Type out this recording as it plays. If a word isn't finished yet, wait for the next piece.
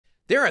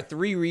There are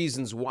 3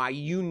 reasons why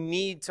you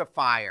need to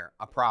fire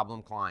a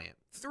problem client.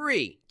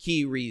 3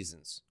 key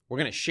reasons. We're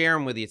going to share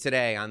them with you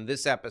today on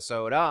this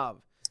episode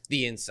of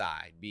The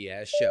Inside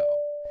BS Show.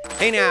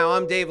 Hey now,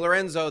 I'm Dave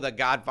Lorenzo, the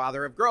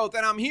godfather of growth,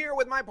 and I'm here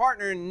with my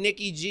partner,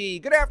 Nikki G.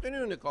 Good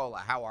afternoon, Nicola.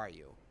 How are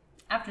you?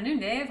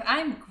 Afternoon, Dave.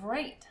 I'm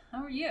great.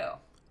 How are you?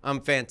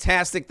 I'm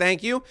fantastic,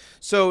 thank you.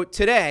 So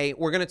today,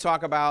 we're going to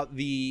talk about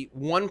the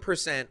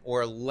 1%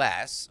 or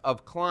less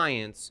of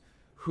clients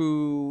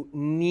who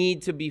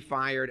need to be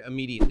fired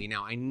immediately.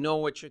 Now, I know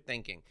what you're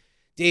thinking.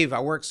 Dave, I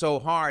work so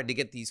hard to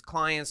get these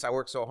clients. I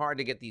work so hard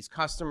to get these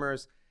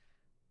customers.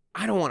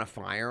 I don't want to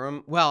fire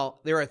them. Well,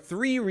 there are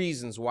 3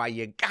 reasons why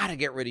you got to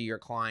get rid of your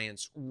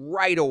clients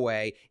right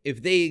away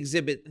if they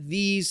exhibit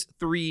these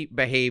 3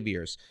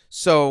 behaviors.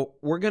 So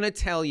we're going to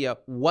tell you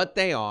what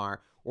they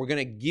are. We're going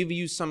to give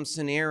you some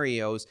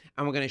scenarios,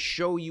 and we're going to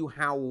show you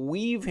how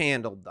we've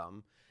handled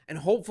them. And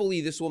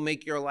hopefully this will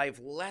make your life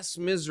less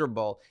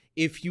miserable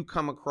if you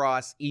come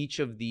across each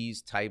of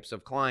these types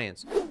of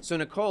clients. So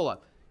Nicola,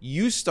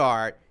 you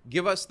start.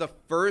 Give us the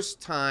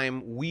first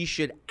time we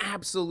should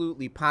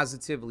absolutely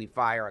positively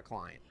fire a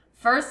client.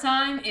 First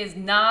time is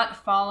not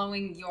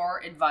following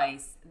your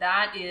advice.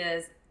 That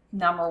is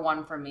number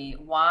 1 for me.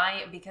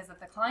 Why? Because if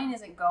the client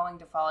isn't going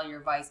to follow your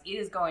advice, it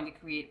is going to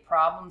create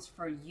problems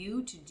for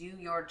you to do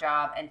your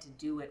job and to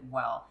do it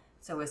well.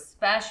 So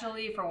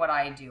especially for what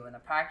I do in the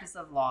practice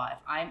of law, if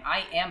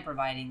I am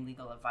providing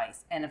legal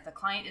advice, and if the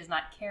client is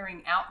not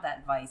carrying out that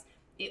advice,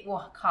 it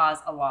will cause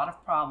a lot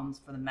of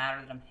problems for the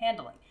matter that I'm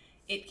handling.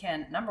 It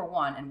can, number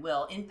 1, and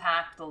will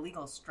impact the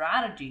legal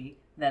strategy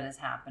that is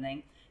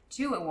happening.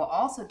 2, it will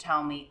also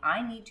tell me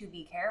I need to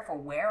be careful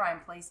where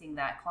I'm placing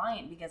that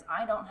client because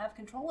I don't have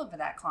control over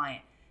that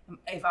client.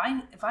 If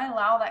I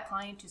allow that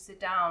client to sit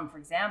down, for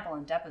example,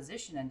 in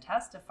deposition and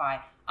testify,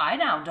 I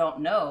now don't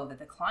know that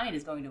the client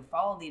is going to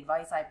follow the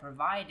advice I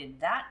provided.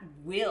 That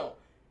will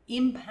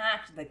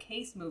impact the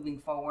case moving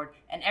forward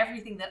and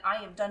everything that I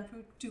have done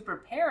to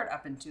prepare it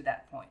up until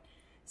that point.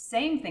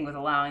 Same thing with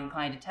allowing the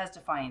client to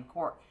testify in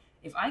court.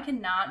 If I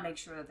cannot make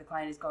sure that the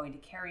client is going to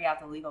carry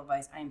out the legal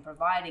advice I am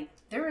providing,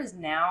 there is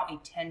now a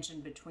tension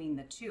between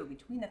the two,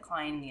 between the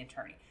client and the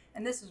attorney.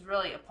 And this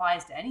really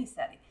applies to any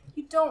setting.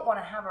 You don't want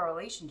to have a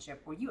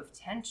relationship where you have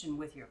tension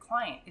with your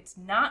client. It's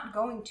not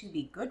going to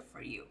be good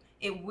for you.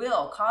 It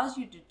will cause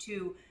you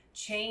to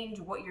change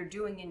what you're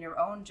doing in your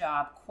own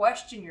job,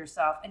 question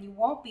yourself, and you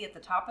won't be at the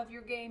top of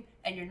your game,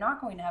 and you're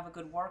not going to have a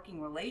good working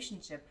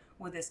relationship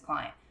with this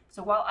client.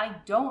 So while I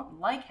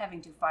don't like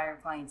having to fire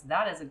clients,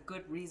 that is a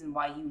good reason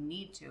why you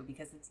need to,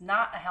 because it's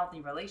not a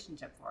healthy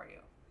relationship for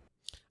you.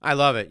 I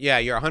love it. Yeah,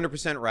 you're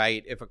 100%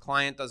 right. If a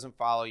client doesn't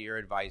follow your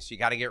advice, you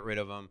got to get rid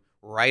of them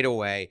right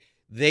away.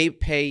 They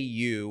pay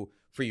you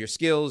for your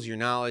skills, your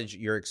knowledge,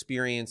 your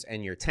experience,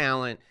 and your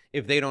talent.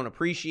 If they don't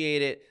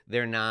appreciate it,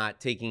 they're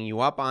not taking you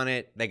up on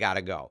it, they got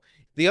to go.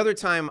 The other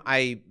time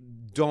I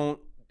don't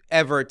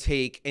ever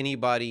take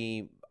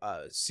anybody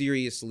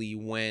seriously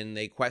when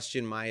they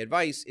question my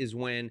advice is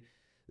when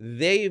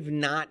they've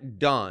not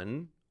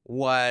done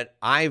what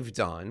I've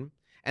done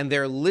and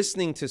they're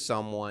listening to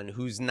someone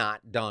who's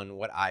not done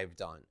what I've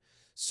done.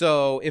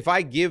 So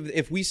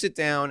if we sit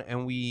down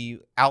and we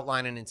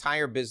outline an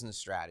entire business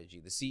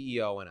strategy, the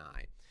CEO and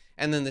I,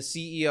 and then the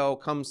CEO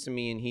comes to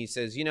me and he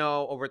says,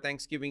 over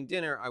Thanksgiving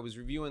dinner, I was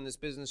reviewing this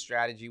business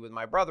strategy with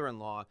my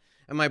brother-in-law,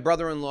 and my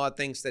brother-in-law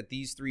thinks that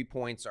these 3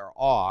 points are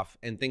off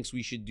and thinks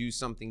we should do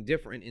something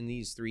different in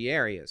these 3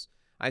 areas.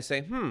 I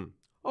say,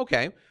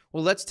 okay,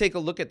 well, let's take a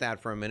look at that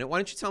for a minute. Why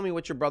don't you tell me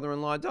what your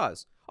brother-in-law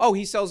does? Oh,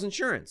 he sells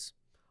insurance.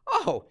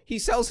 Oh, he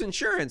sells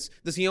insurance.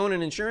 Does he own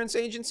an insurance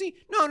agency?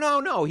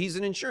 No. He's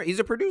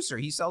a producer.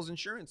 He sells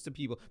insurance to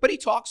people, but he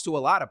talks to a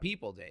lot of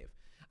people, Dave.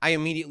 I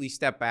immediately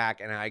step back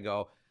and I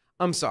go,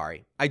 I'm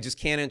sorry. I just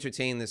can't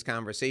entertain this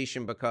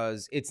conversation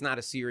because it's not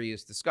a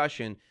serious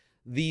discussion.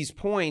 These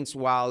points,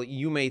 while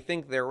you may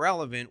think they're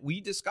relevant,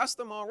 we discussed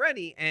them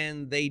already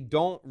and they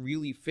don't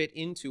really fit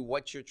into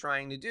what you're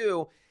trying to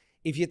do.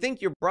 If you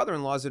think your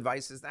brother-in-law's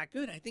advice is that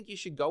good, I think you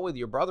should go with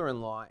your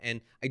brother-in-law,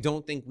 and I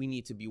don't think we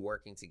need to be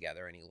working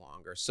together any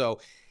longer. So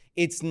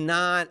it's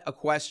not a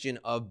question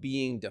of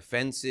being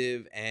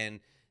defensive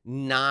and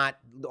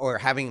or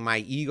having my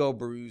ego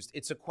bruised.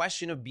 It's a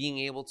question of being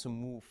able to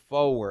move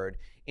forward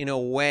in a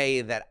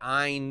way that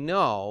I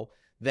know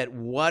that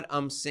what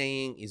I'm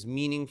saying is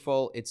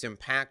meaningful, it's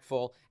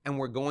impactful, and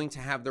we're going to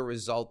have the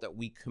result that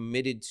we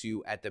committed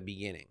to at the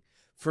beginning.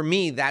 For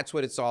me, that's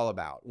what it's all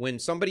about. When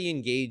somebody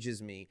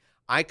engages me,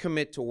 I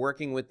commit to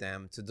working with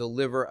them to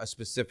deliver a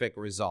specific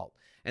result.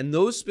 And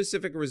those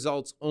specific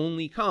results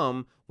only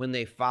come when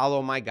they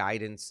follow my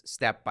guidance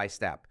step by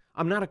step.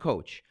 I'm not a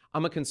coach.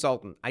 I'm a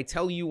consultant. I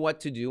tell you what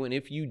to do, and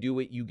if you do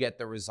it, you get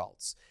the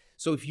results.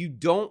 So if you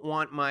don't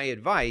want my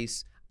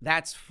advice,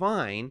 that's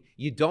fine.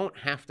 You don't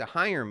have to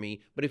hire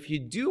me. But if you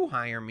do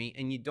hire me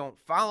and you don't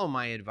follow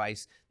my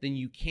advice, then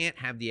you can't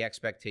have the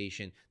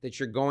expectation that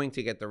you're going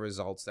to get the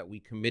results that we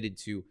committed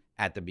to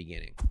at the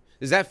beginning.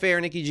 Is that fair,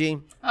 Nikki G?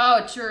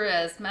 Oh, it sure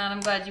is. Man,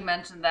 I'm glad you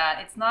mentioned that.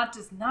 It's not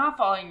just not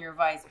following your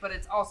advice, but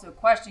it's also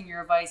questioning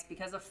your advice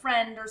because a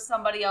friend or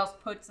somebody else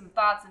put some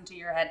thoughts into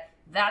your head.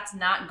 That's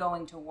not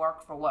going to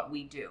work for what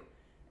we do.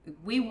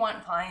 We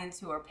want clients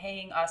who are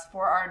paying us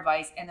for our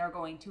advice and they're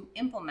going to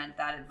implement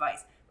that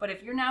advice. But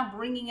if you're now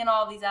bringing in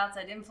all these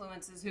outside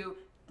influences who,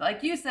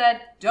 like you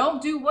said,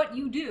 don't do what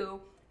you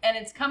do, and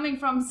it's coming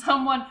from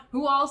someone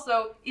who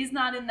also is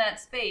not in that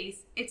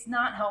space, it's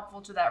not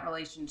helpful to that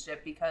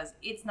relationship because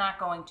it's not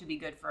going to be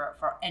good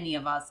for any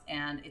of us,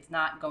 and it's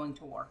not going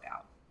to work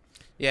out.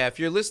 Yeah, if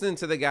you're listening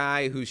to the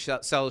guy who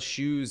sells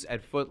shoes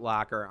at Foot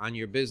Locker on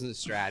your business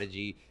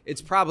strategy,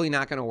 it's probably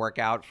not going to work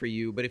out for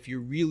you. But if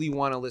you really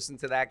want to listen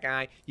to that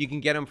guy, you can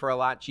get him for a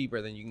lot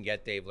cheaper than you can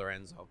get Dave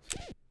Lorenzo.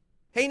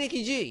 Hey,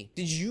 Nikki G,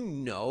 did you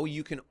know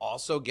you can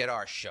also get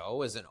our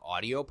show as an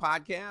audio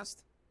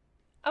podcast?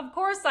 Of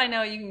course I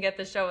know you can get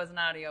the show as an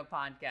audio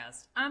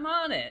podcast. I'm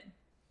on it.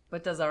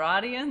 But does our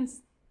audience?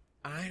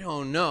 I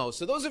don't know.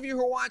 So those of you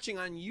who are watching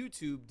on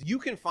YouTube, you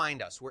can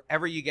find us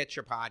wherever you get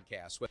your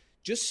podcasts.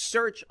 Just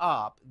search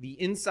up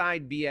the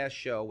Inside BS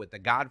Show with the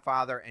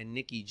Godfather and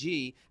Nikki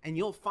G, and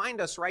you'll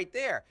find us right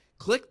there.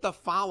 Click the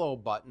follow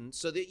button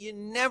so that you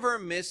never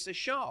miss a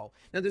show.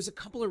 Now, there's a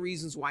couple of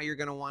reasons why you're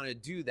going to want to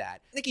do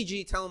that. Nikki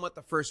G, tell them what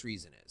the first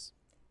reason is.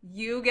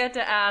 You get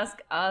to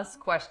ask us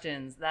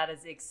questions. That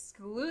is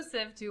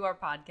exclusive to our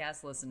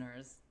podcast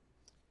listeners.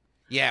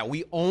 Yeah,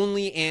 we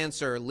only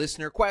answer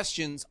listener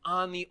questions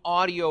on the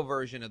audio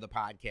version of the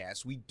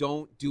podcast. We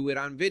don't do it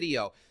on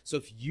video. So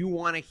if you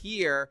want to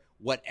hear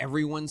what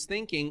everyone's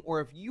thinking,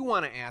 or if you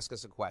want to ask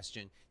us a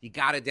question, you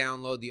got to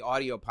download the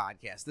audio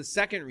podcast. The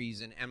second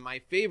reason, and my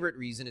favorite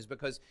reason, is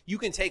because you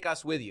can take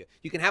us with you.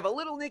 You can have a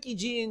little Nikki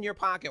G in your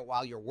pocket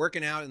while you're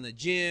working out in the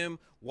gym,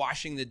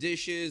 washing the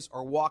dishes,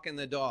 or walking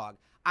the dog.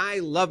 I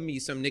love me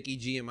some Nikki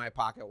G in my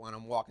pocket when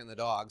I'm walking the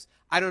dogs.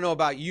 I don't know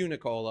about you,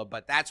 Nicola,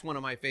 but that's one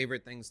of my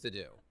favorite things to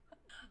do.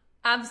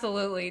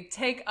 Absolutely.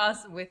 Take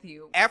us with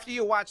you. After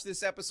you watch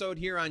this episode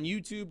here on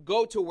YouTube,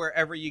 go to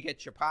wherever you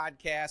get your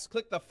podcasts,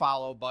 click the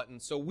follow button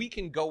so we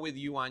can go with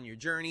you on your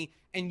journey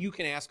and you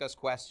can ask us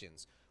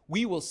questions.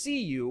 We will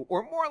see you,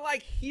 or more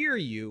like hear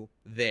you,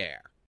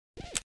 there.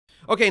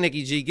 Okay,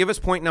 Nikki G, give us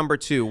point number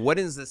 2. What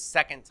is the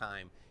second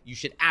time you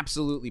should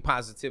absolutely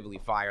positively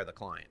fire the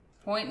client?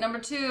 Point number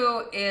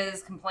 2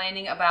 is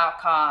complaining about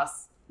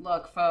costs.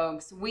 Look,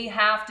 folks, we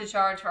have to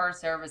charge for our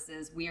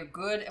services. We are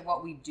good at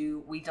what we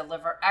do. We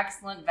deliver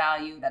excellent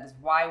value. That is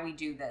why we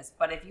do this.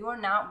 But if you are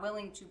not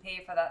willing to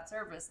pay for that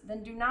service,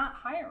 then do not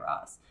hire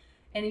us.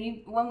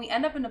 And when we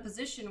end up in a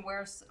position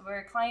where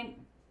a client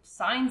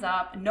signs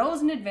up,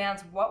 knows in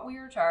advance what we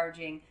are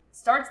charging,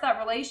 starts that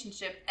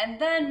relationship, and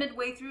then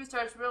midway through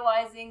starts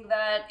realizing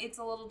that it's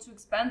a little too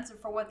expensive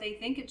for what they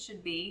think it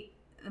should be,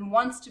 and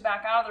wants to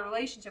back out of the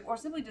relationship, or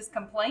simply just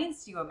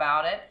complains to you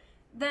about it,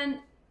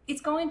 then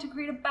it's going to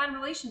create a bad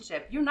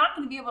relationship. You're not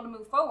going to be able to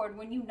move forward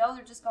when you know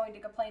they're just going to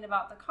complain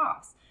about the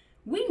cost.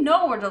 We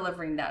know we're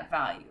delivering that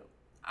value.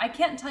 I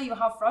can't tell you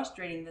how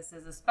frustrating this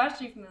is,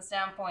 especially from the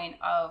standpoint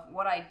of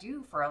what I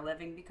do for a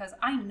living, because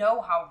I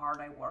know how hard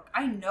I work.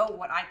 I know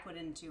what I put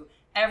into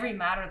every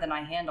matter that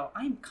I handle.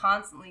 I'm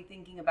constantly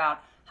thinking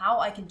about how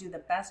I can do the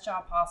best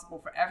job possible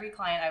for every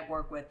client I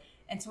work with.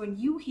 And so when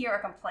you hear a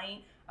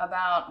complaint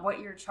about what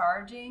you're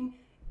charging,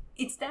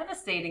 it's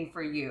devastating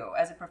for you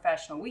as a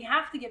professional. We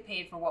have to get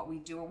paid for what we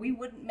do, or we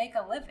wouldn't make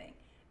a living.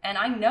 And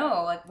I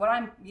know, like, what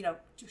I'm,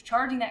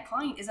 charging that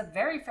client is a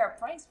very fair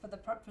price for the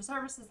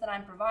services that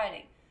I'm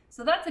providing.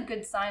 So that's a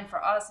good sign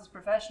for us as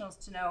professionals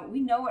to know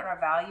we know what our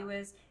value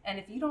is. And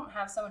if you don't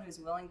have someone who's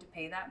willing to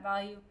pay that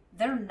value,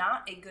 they're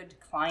not a good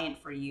client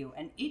for you.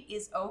 And it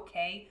is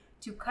okay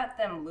to cut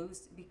them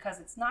loose because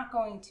it's not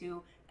going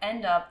to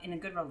end up in a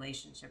good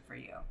relationship for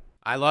you.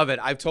 I love it.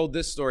 I've told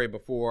this story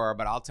before,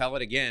 but I'll tell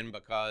it again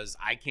because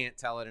I can't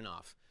tell it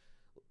enough.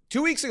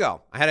 2 weeks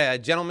ago, I had a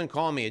gentleman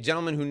call me, a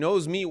gentleman who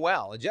knows me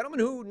well, a gentleman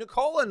who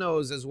Nicola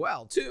knows as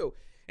well, too.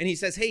 And he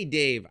says, "Hey,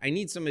 Dave, I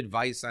need some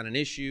advice on an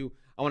issue.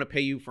 I want to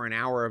pay you for an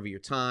hour of your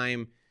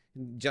time."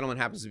 The gentleman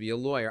happens to be a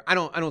lawyer. I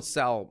don't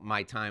sell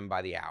my time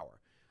by the hour.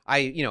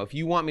 If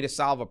you want me to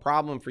solve a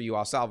problem for you,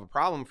 I'll solve a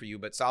problem for you,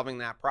 but solving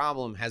that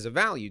problem has a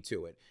value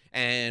to it.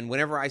 And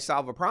whenever I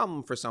solve a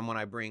problem for someone,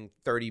 I bring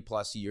 30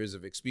 plus years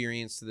of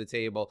experience to the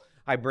table.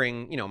 I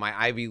bring, my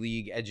Ivy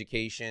League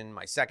education,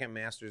 my second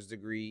master's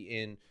degree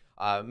in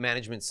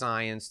management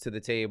science to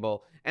the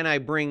table. And I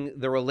bring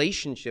the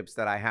relationships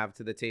that I have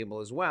to the table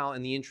as well,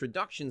 and the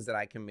introductions that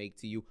I can make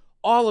to you.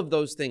 All of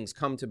those things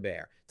come to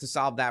bear to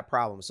solve that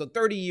problem. So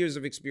 30 years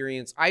of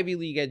experience, Ivy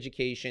League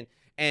education,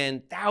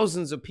 and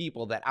thousands of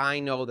people that I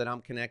know that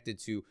I'm connected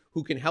to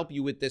who can help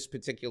you with this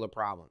particular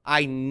problem.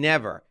 I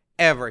never,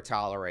 ever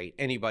tolerate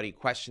anybody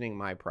questioning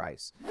my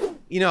price.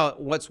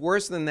 What's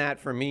worse than that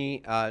for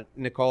me,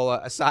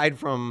 Nicola, aside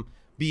from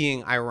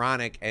being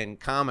ironic and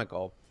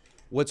comical,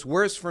 what's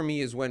worse for me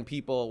is when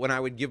I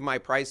would give my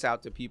price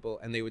out to people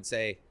and they would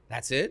say,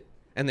 "That's it?"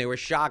 and they were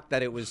shocked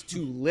that it was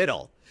too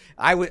little.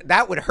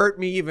 That would hurt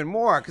me even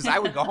more, because I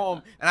would go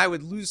home and I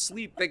would lose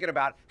sleep thinking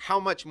about how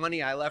much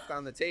money I left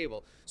on the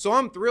table. So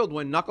I'm thrilled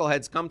when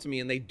knuckleheads come to me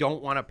and they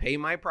don't want to pay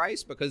my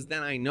price, because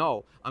then I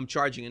know I'm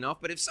charging enough.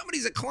 But if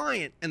somebody's a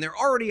client and they're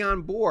already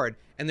on board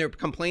and they're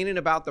complaining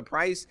about the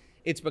price,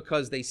 it's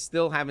because they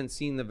still haven't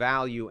seen the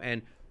value.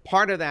 And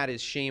part of that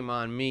is shame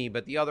on me,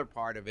 but the other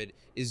part of it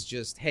is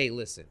just, hey,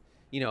 listen,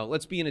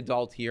 let's be an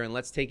adult here and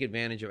let's take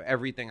advantage of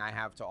everything I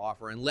have to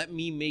offer, and let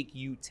me make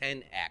you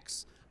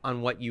 10x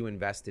on what you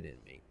invested in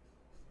me.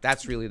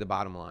 That's really the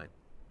bottom line.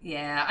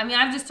 Yeah, I mean,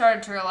 I've just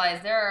started to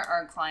realize there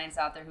are clients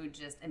out there who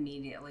just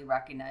immediately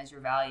recognize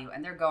your value,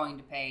 and they're going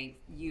to pay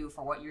you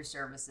for what your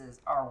services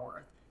are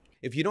worth.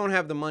 If you don't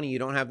have the money, you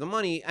don't have the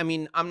money. I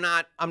mean, I'm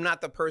not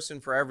the person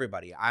for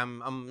everybody.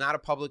 I'm not a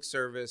public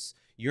service.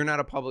 You're not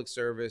a public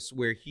service.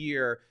 We're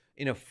here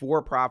in a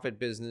for-profit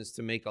business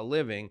to make a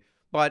living.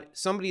 But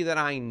somebody that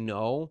I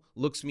know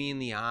looks me in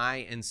the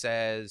eye and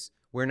says,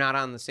 we're not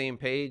on the same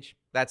page,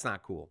 that's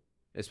not cool,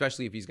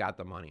 especially if he's got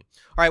the money.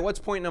 All right, what's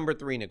point number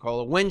 3,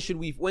 Nicola? When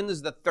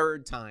is the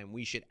third time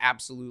we should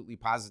absolutely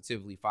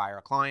positively fire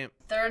a client?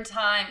 Third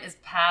time is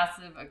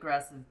passive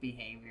aggressive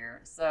behavior.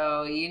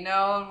 So,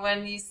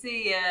 when you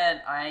see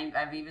it,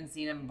 I've even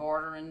seen it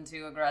border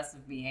into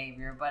aggressive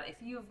behavior. But if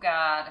you've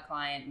got a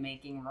client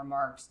making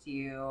remarks to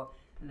you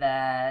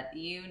that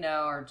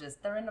are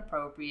just, they're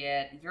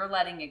inappropriate, you're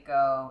letting it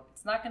go,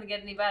 it's not going to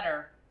get any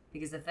better,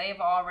 because if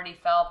they've already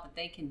felt that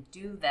they can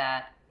do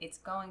that, it's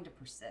going to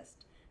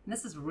persist. And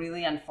this is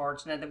really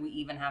unfortunate that we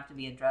even have to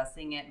be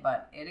addressing it,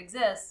 but it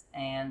exists,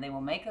 and they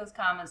will make those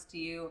comments to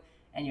you,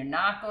 and you're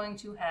not going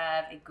to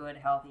have a good,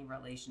 healthy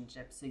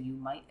relationship, so you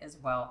might as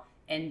well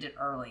end it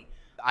early.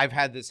 I've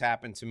had this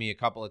happen to me a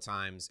couple of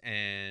times,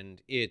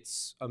 and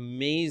it's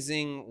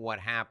amazing what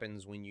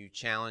happens when you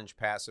challenge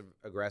passive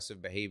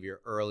aggressive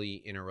behavior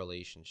early in a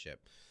relationship.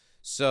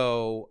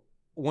 So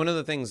one of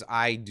the things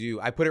I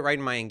do, I put it right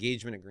in my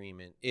engagement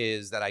agreement,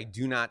 is that I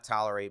do not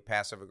tolerate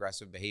passive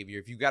aggressive behavior.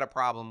 If you've got a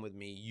problem with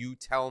me, you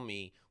tell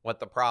me what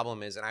the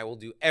problem is, and I will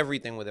do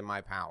everything within my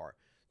power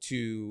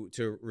to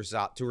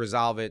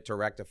resolve it, to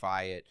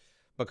rectify it,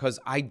 because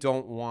I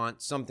don't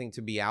want something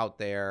to be out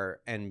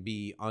there and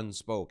be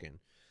unspoken.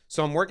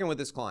 So I'm working with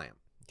this client,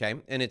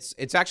 okay? And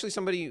it's actually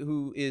somebody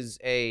who is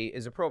a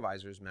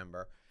Provisors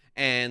member,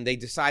 and they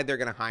decide they're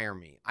going to hire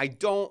me. I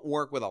don't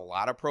work with a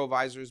lot of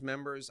Provisors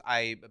members.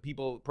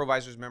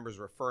 Provisors members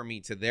refer me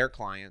to their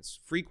clients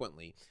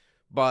frequently,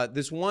 but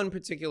this one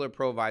particular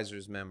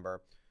Provisors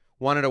member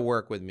wanted to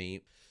work with me.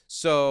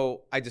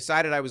 So I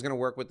decided I was going to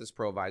work with this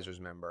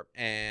Provisors member,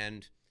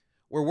 and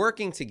we're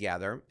working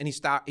together, and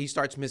he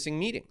starts missing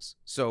meetings.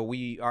 So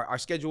our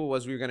schedule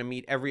was we were going to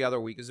meet every other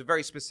week. It was a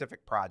very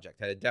specific project,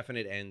 had a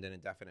definite end and a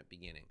definite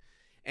beginning.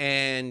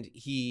 And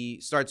he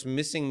starts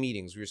missing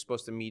meetings. We were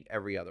supposed to meet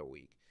every other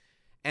week.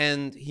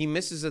 And he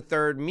misses a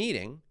third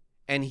meeting,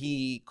 and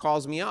he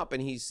calls me up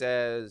and he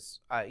says,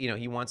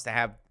 he wants to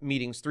have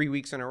meetings 3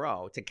 weeks in a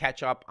row to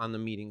catch up on the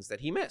meetings that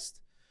he missed.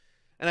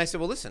 And I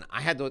said, well, listen,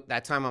 I had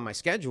that time on my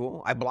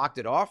schedule. I blocked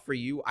it off for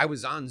you. I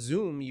was on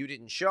Zoom. You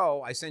didn't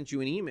show. I sent you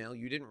an email.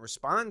 You didn't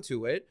respond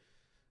to it.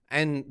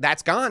 And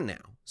that's gone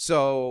now.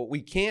 So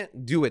we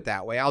can't do it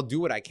that way. I'll do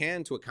what I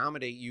can to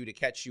accommodate you, to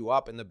catch you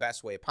up in the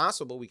best way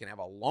possible. We can have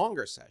a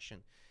longer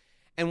session.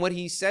 And what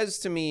he says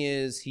to me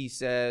is, he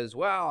says,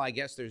 well, I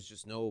guess there's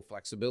just no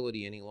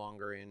flexibility any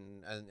longer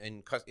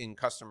in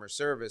customer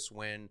service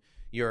when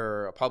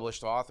you're a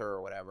published author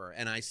or whatever.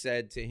 And I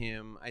said to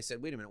him,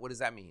 wait a minute, what does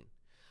that mean?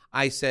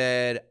 I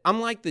said,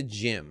 I'm like the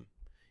gym.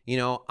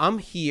 I'm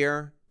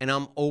here and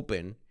I'm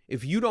open.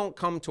 If you don't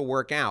come to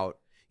work out,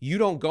 you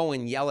don't go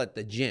and yell at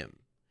the gym.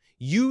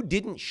 You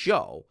didn't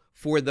show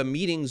for the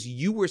meetings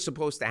you were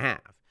supposed to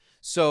have.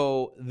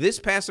 So this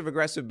passive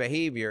aggressive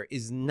behavior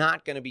is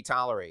not going to be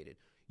tolerated.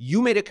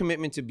 You made a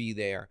commitment to be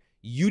there.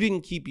 You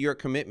didn't keep your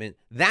commitment.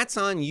 That's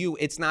on you.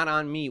 It's not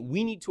on me.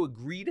 We need to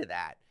agree to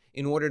that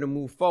in order to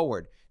move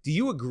forward. Do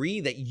you agree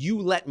that you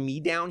let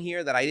me down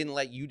here, that I didn't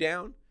let you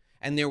down?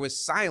 And there was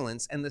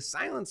silence, and the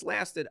silence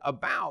lasted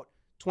about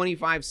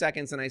 25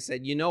 seconds. And I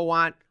said, you know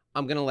what?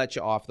 I'm going to let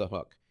you off the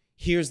hook.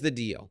 Here's the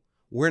deal.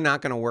 We're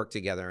not going to work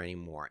together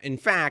anymore. In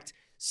fact,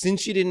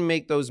 since you didn't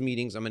make those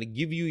meetings, I'm going to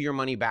give you your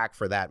money back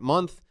for that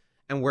month,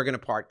 and we're going to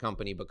part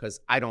company because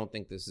I don't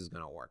think this is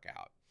going to work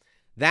out.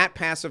 That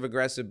passive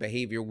aggressive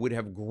behavior would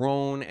have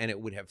grown and it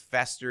would have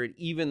festered,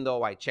 even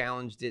though I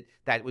challenged it.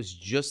 That was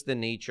just the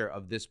nature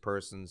of this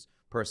person's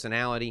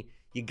personality.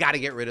 You got to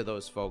get rid of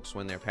those folks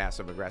when they're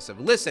passive aggressive.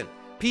 Listen,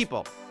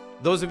 people,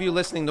 those of you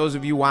listening, those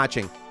of you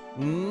watching,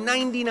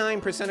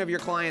 99% of your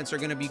clients are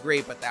going to be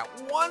great, but that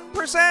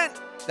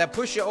 1% that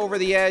push you over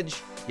the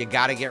edge, you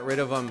got to get rid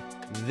of them.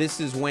 This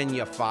is when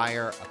you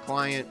fire a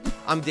client.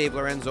 I'm Dave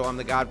Lorenzo. I'm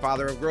the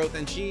godfather of growth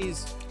and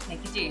cheese.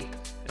 Thank you, G.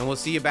 And we'll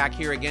see you back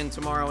here again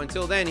tomorrow.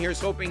 Until then, here's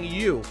hoping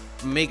you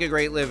make a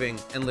great living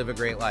and live a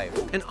great life.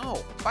 And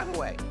oh, by the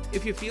way,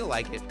 if you feel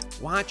like it,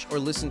 watch or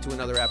listen to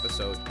another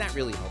episode. That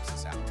really helps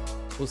us out.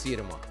 We'll see you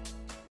tomorrow.